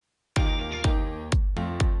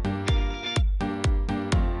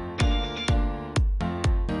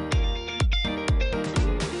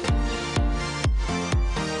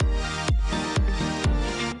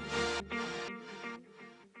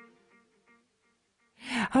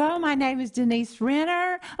Hello, my name is Denise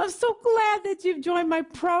Renner. I'm so glad that you've joined my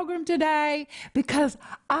program today because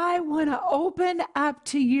I want to open up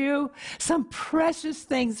to you some precious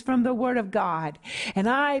things from the Word of God. And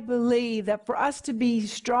I believe that for us to be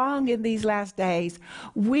strong in these last days,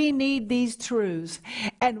 we need these truths.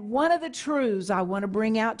 And one of the truths I want to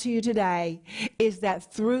bring out to you today is that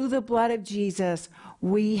through the blood of Jesus,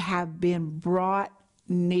 we have been brought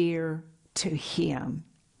near to Him.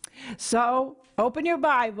 So, open your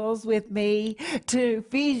Bibles with me to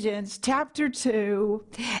Ephesians chapter 2,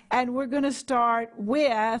 and we're going to start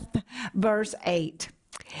with verse 8.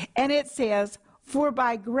 And it says, "For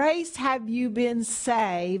by grace have you been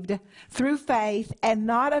saved through faith, and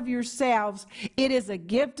not of yourselves. It is a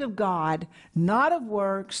gift of God, not of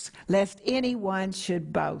works, lest anyone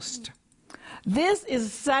should boast." This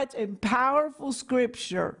is such a powerful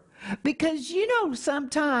scripture. Because,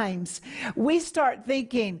 sometimes we start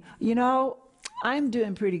thinking, I'm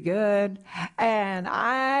doing pretty good, and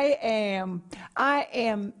I am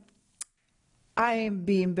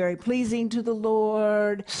being very pleasing to the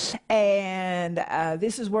Lord, and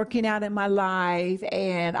this is working out in my life,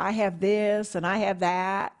 and I have this, and I have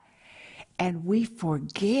that. And we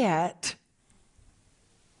forget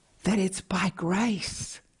that it's by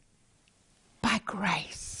grace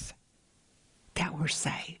that we're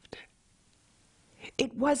saved.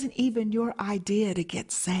 It wasn't even your idea to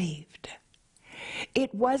get saved.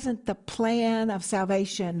 It wasn't the plan of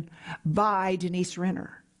salvation by Denise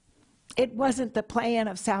Renner. It wasn't the plan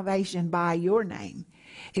of salvation by your name.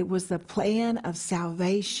 It was the plan of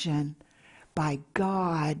salvation by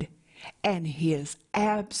God and His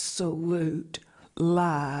absolute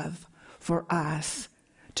love for us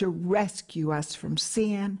to rescue us from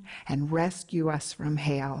sin and rescue us from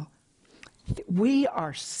hell. We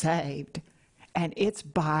are saved, and it's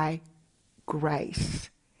by grace.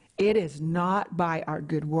 It is not by our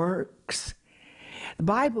good works. The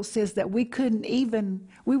Bible says that we weren't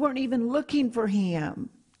even looking for Him.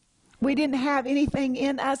 We didn't have anything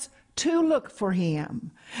in us to look for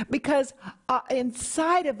Him because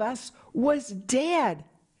inside of us was dead.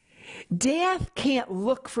 Death can't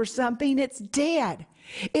look for something, it's dead.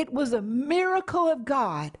 It was a miracle of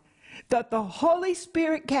God that the Holy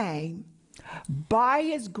Spirit came by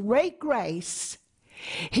His great grace.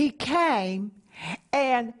 He came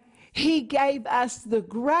and He gave us the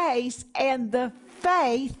grace and the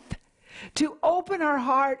faith to open our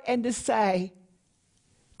heart and to say,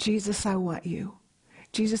 Jesus, I want you.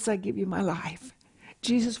 Jesus, I give you my life.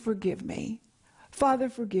 Jesus, forgive me. Father,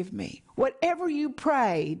 forgive me. Whatever you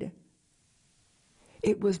prayed,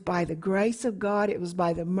 it was by the grace of God. It was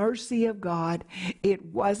by the mercy of God. It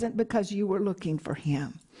wasn't because you were looking for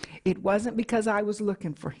Him. It wasn't because I was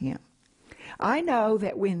looking for Him. I know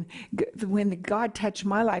that when God touched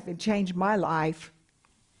my life and changed my life,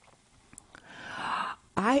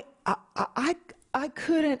 I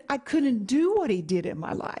couldn't do what He did in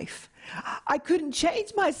my life. I couldn't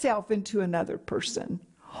change myself into another person.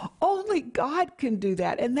 Only God can do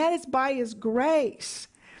that, and that is by His grace.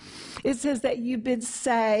 It says that you've been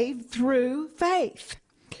saved through faith.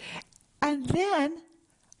 And then,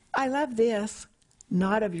 I love this,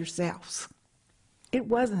 not of yourselves. It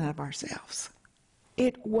wasn't of ourselves.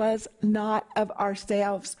 It was not of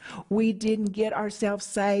ourselves. We didn't get ourselves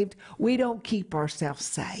saved. We don't keep ourselves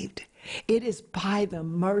saved. It is by the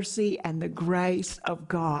mercy and the grace of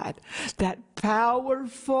God, that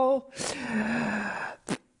powerful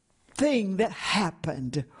thing that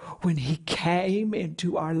happened when He came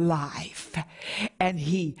into our life and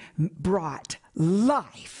He brought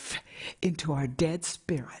life into our dead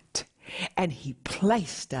spirit and He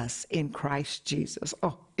placed us in Christ Jesus.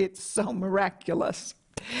 Oh, it's so miraculous.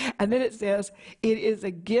 And then it says, it is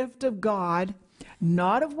a gift of God,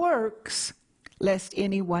 not of works, lest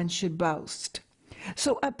anyone should boast.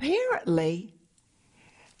 So apparently,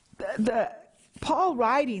 Paul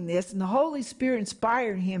writing this and the Holy Spirit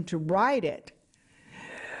inspiring him to write it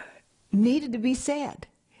needed to be said.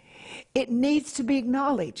 It needs to be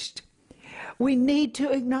acknowledged. We need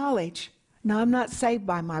to acknowledge, no, I'm not saved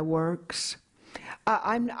by my works.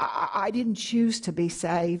 I didn't choose to be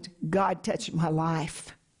saved. God touched my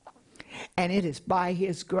life. And it is by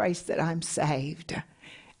His grace that I'm saved.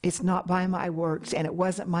 It's not by my works, and it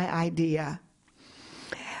wasn't my idea.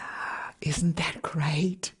 Isn't that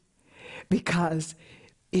great? Because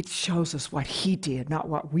it shows us what He did, not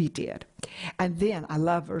what we did. And then, I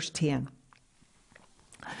love verse 10.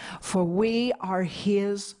 For we are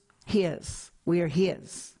His. We are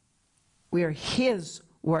His. We are His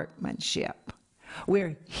workmanship.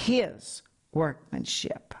 We're His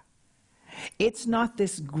workmanship. It's not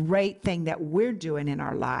this great thing that we're doing in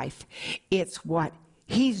our life. It's what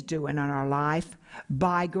He's doing in our life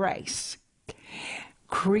by grace.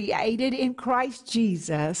 Created in Christ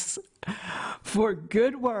Jesus for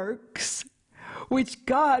good works, which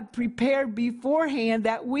God prepared beforehand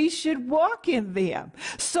that we should walk in them.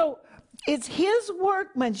 So it's His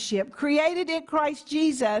workmanship created in Christ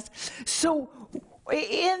Jesus. So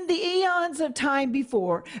in the eons of time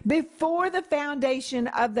before the foundation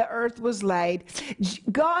of the earth was laid,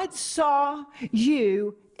 God saw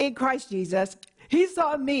you in Christ Jesus. He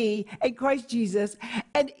saw me in Christ Jesus.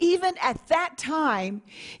 And even at that time,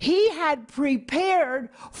 He had prepared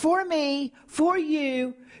for me, for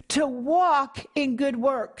you, to walk in good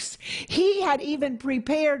works. He had even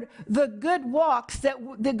prepared the good works that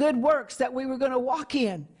we were going to walk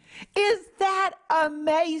in. Is that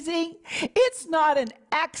amazing? It's not an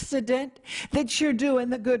accident that you're doing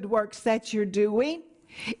the good works that you're doing.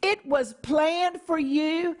 It was planned for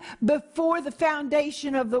you before the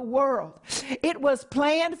foundation of the world. It was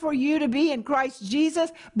planned for you to be in Christ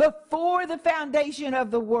Jesus before the foundation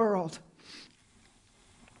of the world.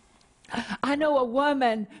 I know a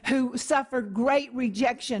woman who suffered great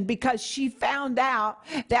rejection because she found out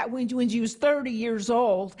that when she was 30 years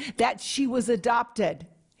old that she was adopted.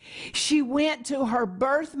 She went to her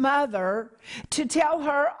birth mother to tell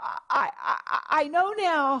her, I know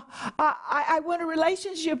now, I want a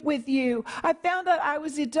relationship with you. I found out I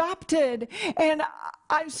was adopted, and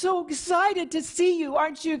I'm so excited to see you.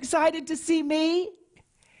 Aren't you excited to see me?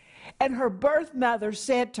 And her birth mother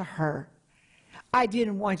said to her, I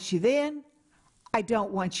didn't want you then. I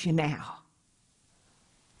don't want you now.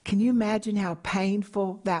 Can you imagine how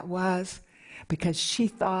painful that was? Because she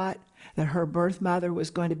thought that her birth mother was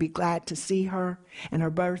going to be glad to see her. And her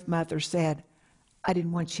birth mother said, I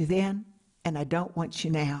didn't want you then, and I don't want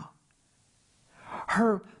you now.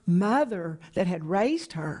 Her mother that had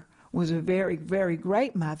raised her was a very, very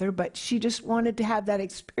great mother, but she just wanted to have that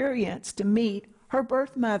experience to meet her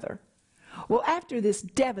birth mother. Well, after this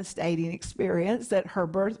devastating experience that her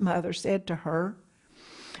birth mother said to her,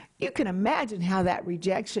 you can imagine how that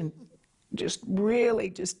rejection just really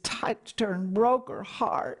just touched her and broke her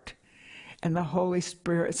heart. And the Holy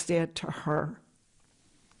Spirit said to her,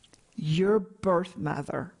 your birth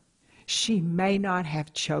mother, she may not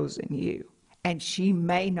have chosen you, and she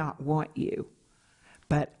may not want you,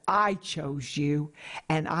 but I chose you,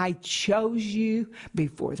 and I chose you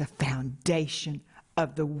before the foundation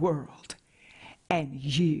of the world, and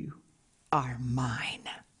you are mine,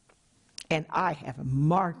 and I have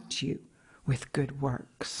marked you with good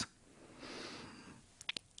works.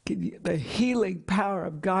 The healing power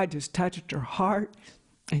of God just touched her heart,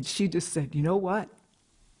 and she just said, you know what?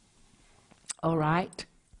 All right,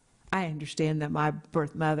 I understand that my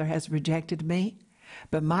birth mother has rejected me,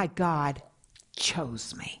 but my God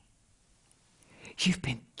chose me. You've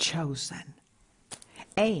been chosen,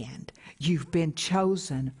 and you've been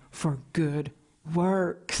chosen for good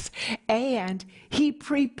works, and He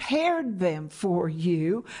prepared them for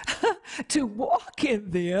you to walk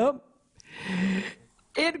in them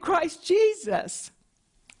in Christ Jesus.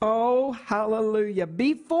 Oh, hallelujah.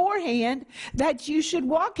 Beforehand that you should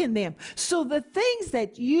walk in them. So the things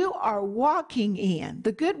that you are walking in,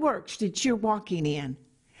 the good works that you're walking in,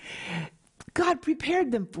 God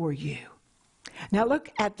prepared them for you. Now look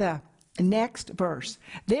at the next verse.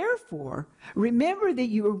 Therefore, remember that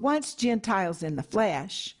you were once Gentiles in the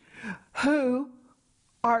flesh, who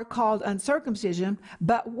are called uncircumcision,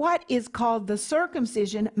 but what is called the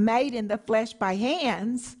circumcision made in the flesh by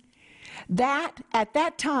hands, that at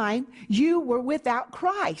that time you were without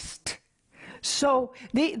Christ. So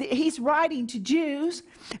he's writing to Jews.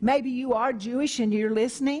 Maybe you are Jewish and you're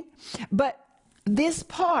listening, but this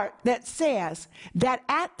part that says that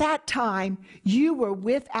at that time you were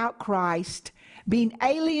without Christ, being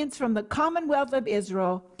aliens from the commonwealth of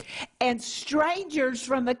Israel and strangers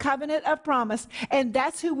from the covenant of promise, and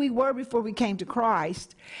that's who we were before we came to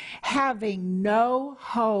Christ, having no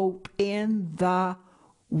hope in the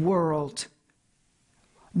world.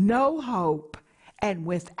 No hope, and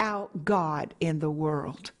without God in the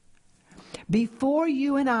world. Before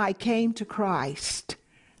you and I came to Christ,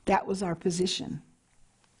 that was our position.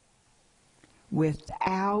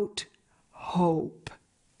 Without hope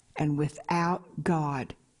and without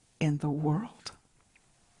God in the world.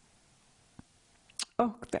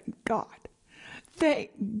 Oh, thank God.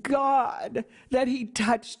 Thank God that He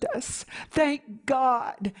touched us. Thank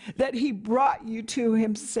God that He brought you to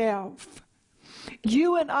Himself.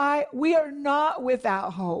 You and I, we are not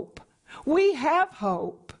without hope. We have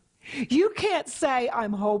hope. You can't say,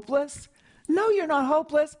 I'm hopeless. No, you're not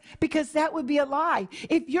hopeless, because that would be a lie.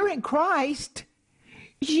 If you're in Christ,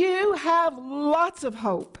 you have lots of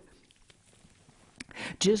hope.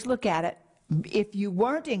 Just look at it. If you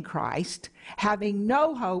weren't in Christ, having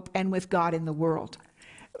no hope and with God in the world.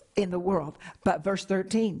 But verse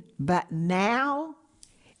 13, but now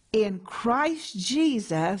in Christ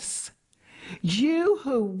Jesus, you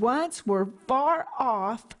who once were far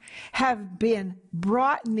off have been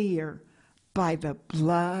brought near by the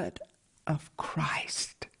blood of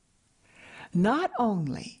Christ. Not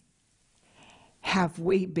only have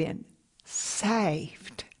we been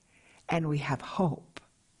saved and we have hope,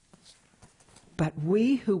 but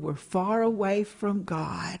we who were far away from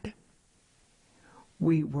God,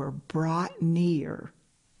 we were brought near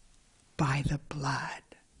by the blood.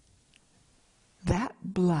 That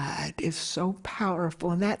blood is so powerful,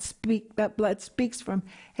 and that blood speaks from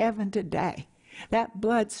heaven today. That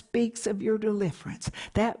blood speaks of your deliverance.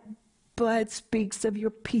 That blood speaks of your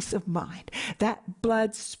peace of mind. That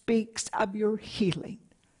blood speaks of your healing.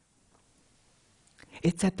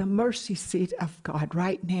 It's at the mercy seat of God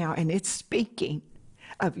right now, and it's speaking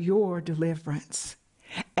of your deliverance.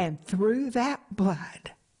 And through that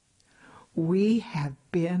blood, we have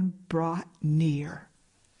been brought near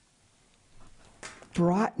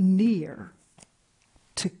to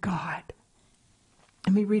God.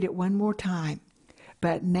 Let me read it one more time.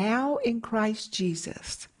 But now in Christ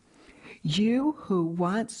Jesus, you who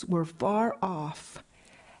once were far off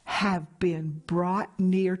have been brought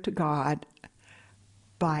near to God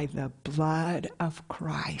by the blood of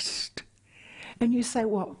Christ. And you say,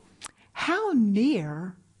 well, how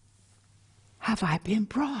near have I been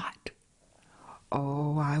brought?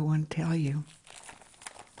 Oh, I want to tell you.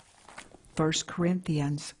 1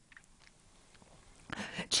 Corinthians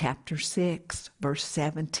chapter 6, verse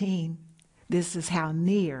 17. This is how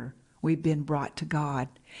near we've been brought to God.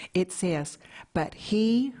 It says, but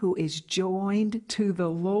he who is joined to the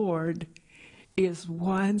Lord is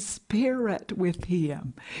one spirit with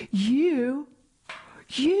him. You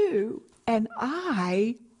and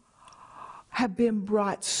I have been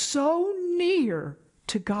brought so near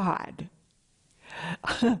to God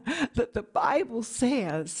that the Bible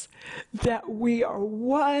says that we are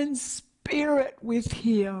one spirit with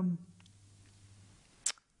him.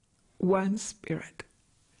 One spirit.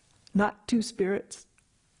 Not two spirits.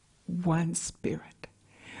 One spirit.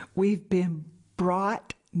 We've been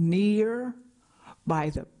brought near by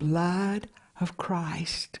the blood of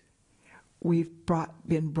Christ. We've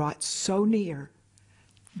been brought so near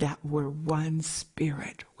that we're one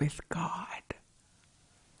spirit with God.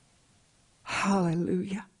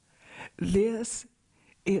 Hallelujah. This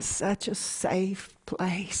is such a safe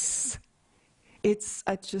place. It's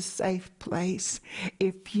such a safe place.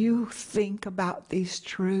 If you think about these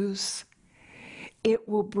truths, it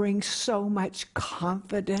will bring so much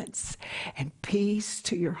confidence and peace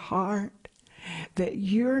to your heart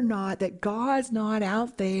that God's not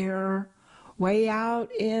out there, way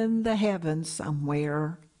out in the heavens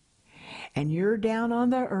somewhere, and you're down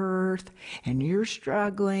on the earth, and you're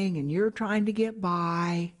struggling, and you're trying to get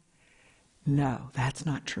by. No, that's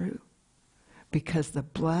not true. Because the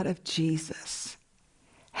blood of Jesus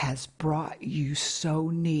has brought you so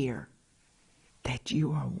near that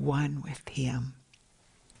you are one with him.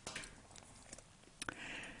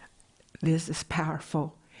 This is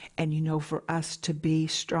powerful. And you know, for us to be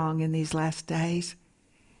strong in these last days,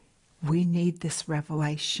 we need this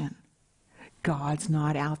revelation. God's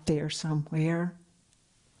not out there somewhere.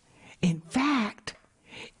 In fact,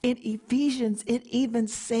 in Ephesians, it even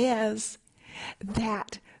says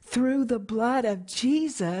that through the blood of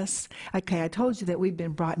Jesus, okay, I told you that we've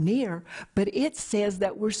been brought near, but it says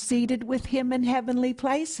that we're seated with him in heavenly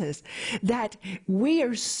places, that we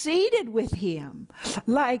are seated with him.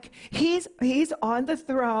 Like he's on the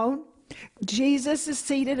throne. Jesus is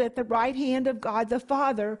seated at the right hand of God the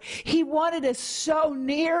Father. He wanted us so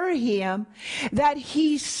near him that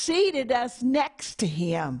he seated us next to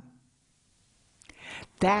him.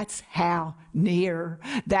 That's how near,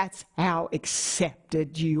 that's how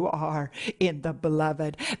accepted you are in the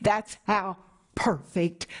beloved. That's how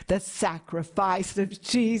perfect the sacrifice of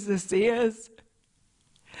Jesus is.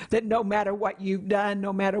 That no matter what you've done,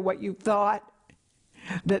 no matter what you've thought,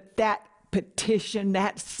 that petition,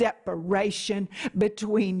 that separation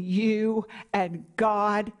between you and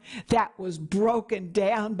God, that was broken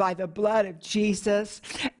down by the blood of Jesus,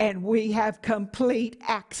 and we have complete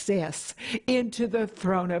access into the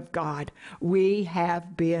throne of God. We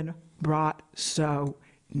have been brought so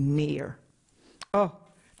near. Oh,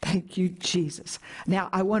 thank you, Jesus. Now,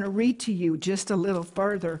 I want to read to you just a little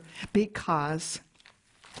further because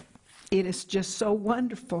it is just so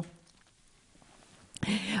wonderful.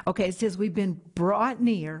 Okay, it says we've been brought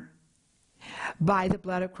near by the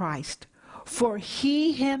blood of Christ. For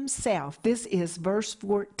he himself, this is verse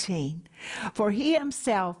 14, for he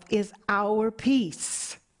himself is our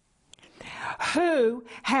peace, who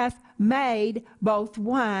hath made both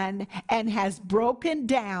one and has broken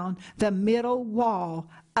down the middle wall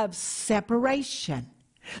of separation.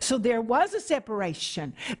 So there was a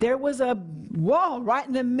separation. There was a wall right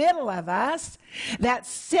in the middle of us that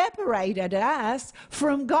separated us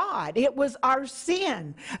from God. It was our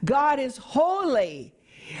sin. God is holy.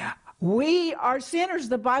 We are sinners.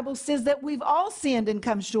 The Bible says that we've all sinned and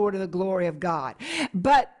come short of the glory of God.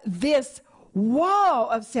 But this wall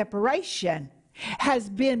of separation has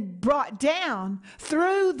been brought down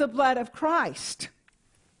through the blood of Christ.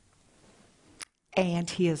 And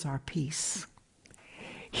he is our peace.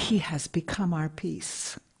 He has become our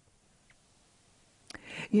peace.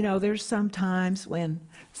 You know, there's some times when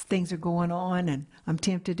things are going on and I'm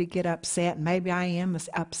tempted to get upset. Maybe I am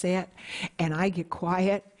upset, and I get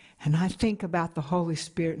quiet and I think about the Holy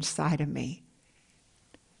Spirit inside of me.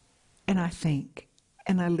 And I think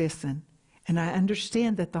and I listen and I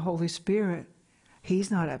understand that the Holy Spirit, he's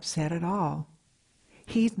not upset at all.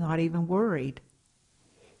 He's not even worried.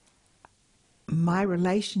 My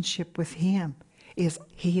relationship with him is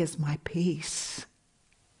he is my peace.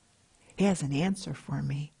 He has an answer for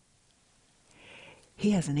me.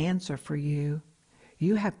 He has an answer for you.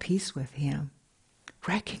 You have peace with him.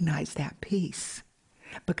 Recognize that peace,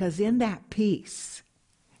 because in that peace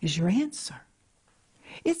is your answer.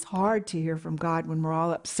 It's hard to hear from God when we're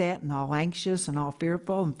all upset and all anxious and all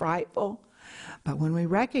fearful and frightful. But when we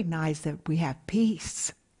recognize that we have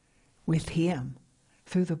peace with him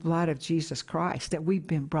through the blood of Jesus Christ, that we've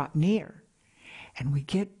been brought near, and we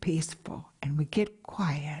get peaceful and we get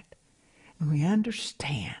quiet and we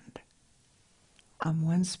understand I'm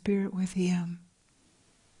one spirit with him.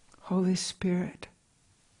 Holy Spirit,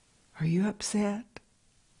 are you upset?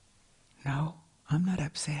 No, I'm not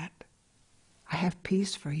upset. I have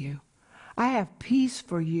peace for you. I have peace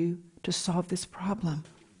for you to solve this problem.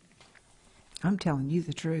 I'm telling you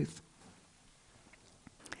the truth.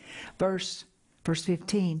 Verse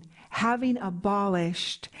 15, having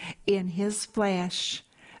abolished in his flesh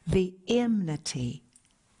the enmity.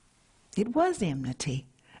 It was enmity.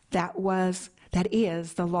 That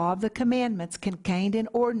is the law of the commandments contained in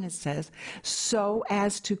ordinances, so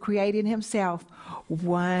as to create in himself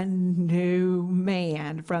one new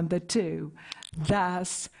man from the two,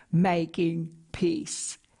 thus making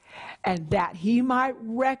peace, and that he might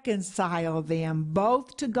reconcile them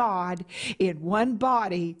both to God in one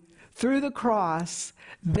body through the cross,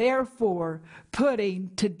 therefore putting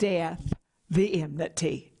to death the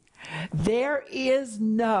enmity. There is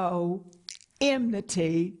no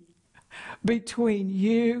enmity between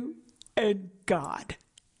you and God.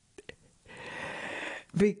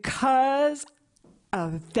 Because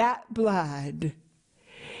of that blood,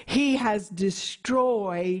 he has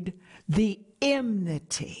destroyed the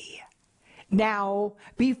enmity. Now,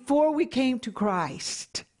 before we came to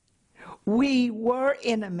Christ, we were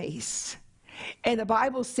enemies. And the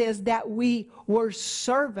Bible says that we were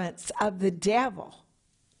servants of the devil.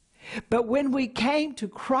 But when we came to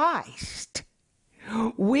Christ,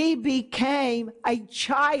 we became a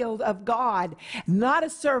child of God, not a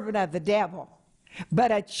servant of the devil,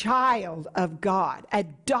 but a child of God,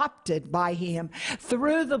 adopted by him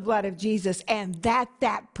through the blood of Jesus. And that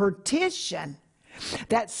partition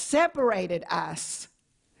that separated us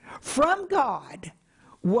from God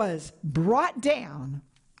was brought down,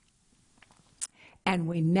 and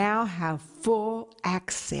we now have full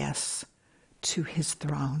access to his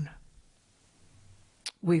throne.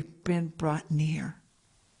 We've been brought near.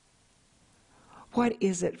 What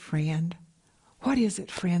is it, friend? What is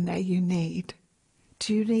it, friend, that you need?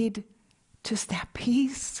 Do you need just that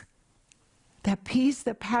peace? That peace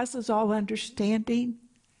that passes all understanding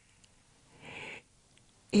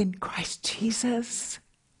in Christ Jesus?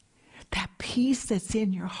 That peace that's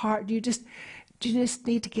in your heart. Do you just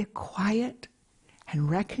need to get quiet and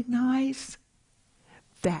recognize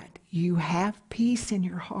that you have peace in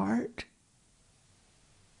your heart?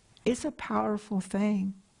 It's a powerful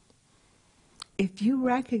thing. If you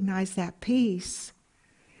recognize that peace,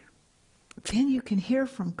 then you can hear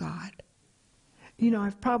from God. You know,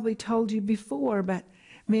 I've probably told you before, but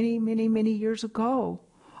many, many, many years ago,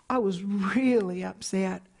 I was really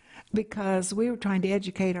upset because we were trying to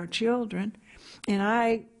educate our children, and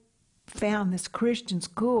I found this Christian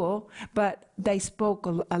school, but they spoke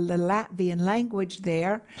a Latvian language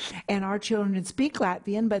there, and our children didn't speak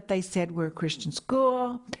Latvian, but they said, we're a Christian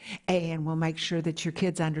school, and we'll make sure that your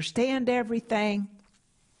kids understand everything.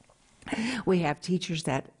 We have teachers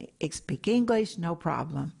that speak English, no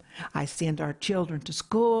problem. I send our children to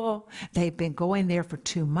school. They've been going there for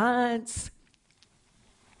 2 months.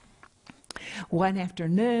 One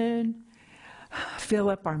afternoon,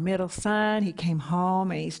 Philip, our middle son, he came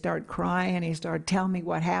home and he started crying. He started telling me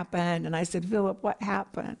what happened. And I said, Philip, what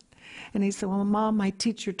happened? And he said, well, Mom, my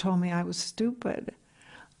teacher told me I was stupid.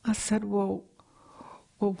 I said, well,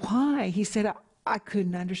 why? He said, I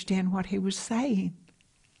couldn't understand what he was saying.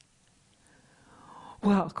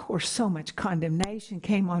 Well, of course, so much condemnation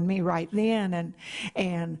came on me right then,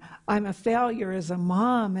 and I'm a failure as a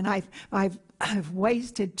mom, and I've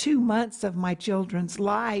wasted 2 months of my children's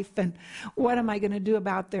life, and what am I going to do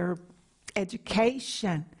about their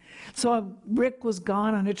education? So Rick was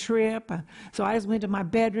gone on a trip, so I just went to my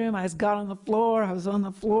bedroom. I just got on the floor. I was on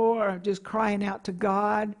the floor just crying out to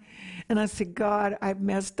God, and I said, God, I've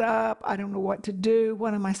messed up. I don't know what to do.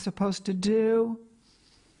 What am I supposed to do?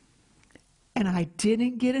 And I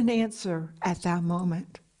didn't get an answer at that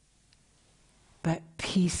moment. But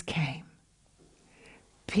peace came.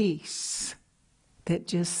 Peace that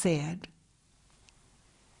just said,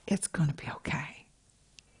 it's going to be okay.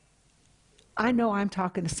 I know I'm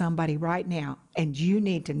talking to somebody right now, and you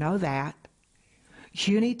need to know that.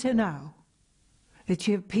 You need to know that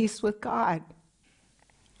you have peace with God.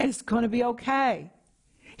 And it's going to be okay.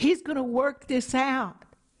 He's going to work this out.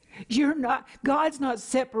 God's not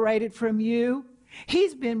separated from you.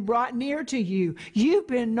 He's been brought near to you. You've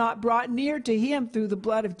been not brought near to him through the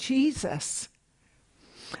blood of Jesus.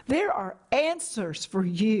 There are answers for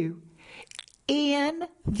you in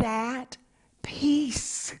that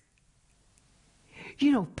peace.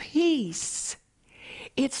 You know, peace,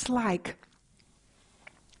 it's like,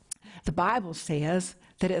 the Bible says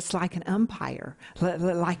that it's like an umpire,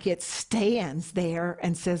 like it stands there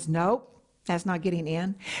and says, nope. That's not getting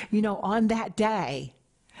in. You know, on that day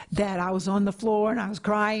that I was on the floor and I was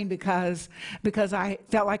crying because I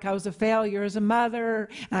felt like I was a failure as a mother,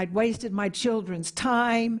 and I'd wasted my children's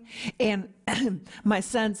time, and my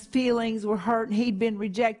son's feelings were hurt, and he'd been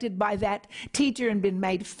rejected by that teacher and been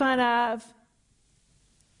made fun of.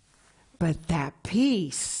 But that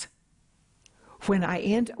peace, when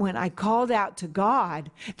I called out to God,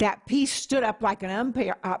 that peace stood up like an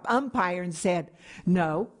umpire and said,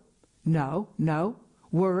 no,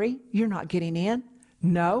 worry, you're not getting in.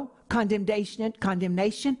 No, condemnation,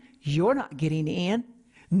 you're not getting in.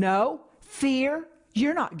 No, fear,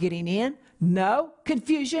 you're not getting in. No,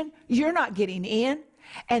 confusion, you're not getting in.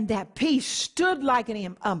 And that peace stood like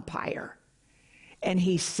an umpire. And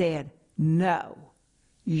he said, no,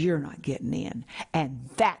 you're not getting in. And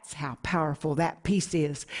that's how powerful that peace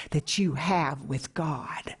is that you have with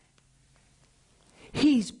God.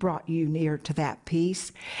 He's brought you near to that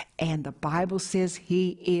peace, and the Bible says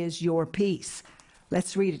he is your peace.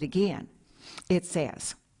 Let's read it again. It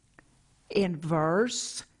says in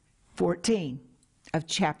verse 14 of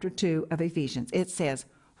chapter 2 of Ephesians, it says,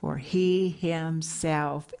 for he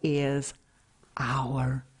himself is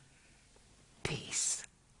our peace.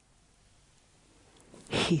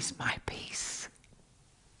 He's my peace.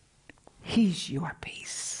 He's your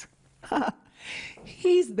peace.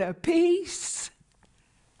 He's the peace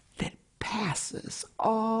that passes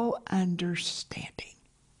all understanding.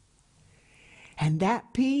 And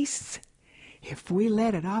that peace, if we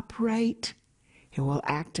let it operate, it will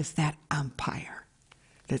act as that umpire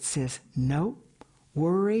that says, no,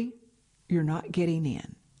 worry, you're not getting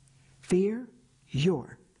in. Fear,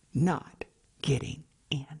 you're not getting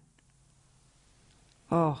in.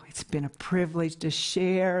 Oh, it's been a privilege to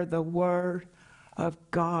share the Word of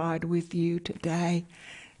God with you today.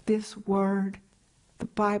 This Word, the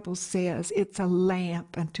Bible says, it's a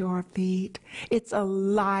lamp unto our feet. It's a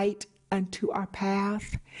light unto our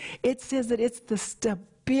path. It says that it's the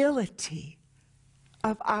stability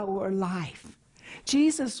of our life.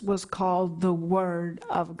 Jesus was called the Word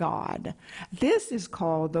of God. This is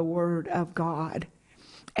called the Word of God.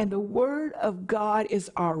 And the Word of God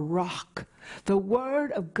is our rock. The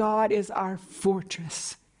Word of God is our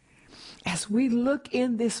fortress. As we look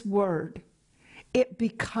in this Word, it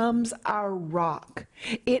becomes our rock.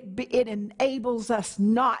 It enables us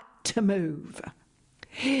not to move.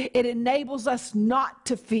 It enables us not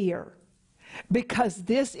to fear, because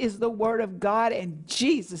this is the Word of God and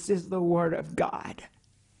Jesus is the Word of God.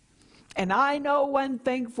 And I know one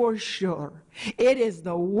thing for sure. It is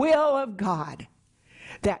the will of God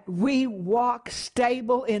that we walk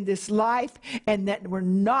stable in this life and that we're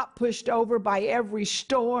not pushed over by every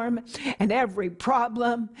storm and every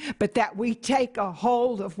problem, but that we take a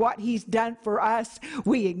hold of what he's done for us.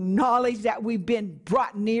 We acknowledge that we've been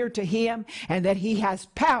brought near to him and that he has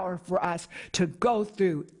power for us to go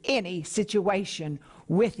through any situation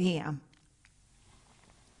with him.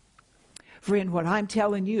 Friend, what I'm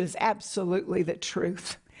telling you is absolutely the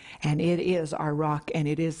truth. And it is our rock, and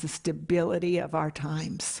it is the stability of our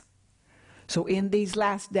times. So in these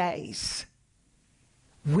last days,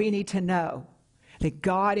 we need to know that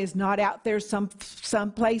God is not out there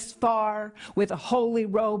someplace far with a holy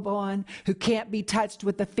robe on who can't be touched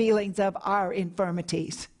with the feelings of our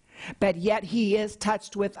infirmities. But yet he is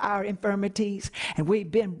touched with our infirmities, and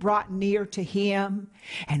we've been brought near to him,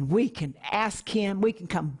 and we can ask him, we can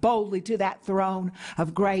come boldly to that throne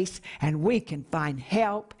of grace, and we can find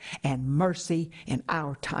help and mercy in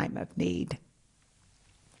our time of need.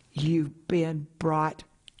 You've been brought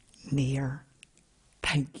near.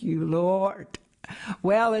 Thank you, Lord.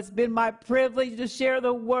 Well, it's been my privilege to share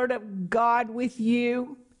the Word of God with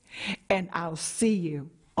you, and I'll see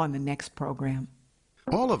you on the next program.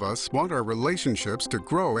 All of us want our relationships to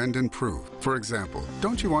grow and improve. For example,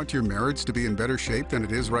 don't you want your marriage to be in better shape than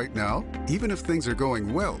it is right now? Even if things are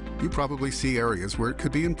going well, you probably see areas where it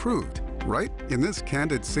could be improved. Right? In this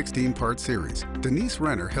candid 16-part series, Denise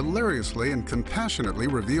Renner hilariously and compassionately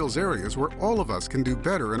reveals areas where all of us can do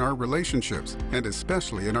better in our relationships, and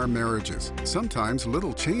especially in our marriages. Sometimes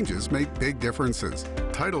little changes make big differences.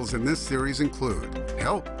 Titles in this series include,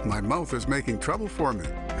 Help, My Mouth is Making Trouble for Me.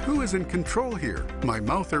 Who is in control here, my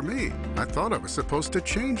mouth or me? I thought I was supposed to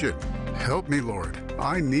change it. Help me, Lord.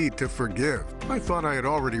 I need to forgive. I thought I had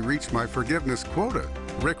already reached my forgiveness quota.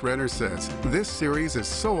 Rick Renner says, this series is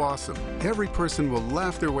so awesome. Every person will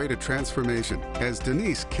laugh their way to transformation as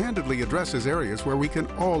Denise candidly addresses areas where we can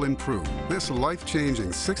all improve. This life-changing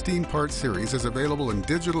 16-part series is available in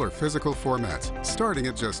digital or physical formats, starting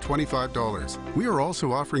at just $25. We are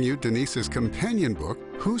also offering you Denise's companion book,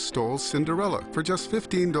 Who Stole Cinderella, for just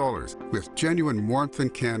 $15, with genuine warmth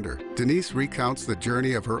and candor. Denise recounts the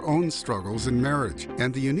journey of her own struggles in marriage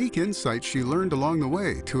and the unique insights she learned along the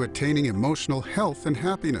way to attaining emotional health and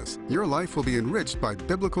happiness. Your life will be enriched by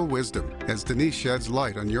biblical wisdom as Denise sheds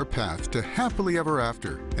light on your path to happily ever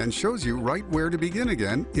after and shows you right where to begin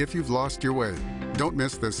again if you've lost your way. Don't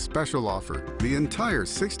miss this special offer, the entire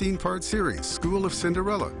 16-part series, School of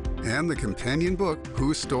Cinderella, and the companion book,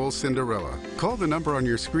 Who Stole Cinderella. Call the number on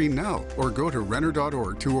your screen now or go to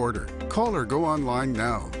Renner.org to order. Call or go online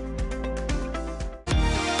now.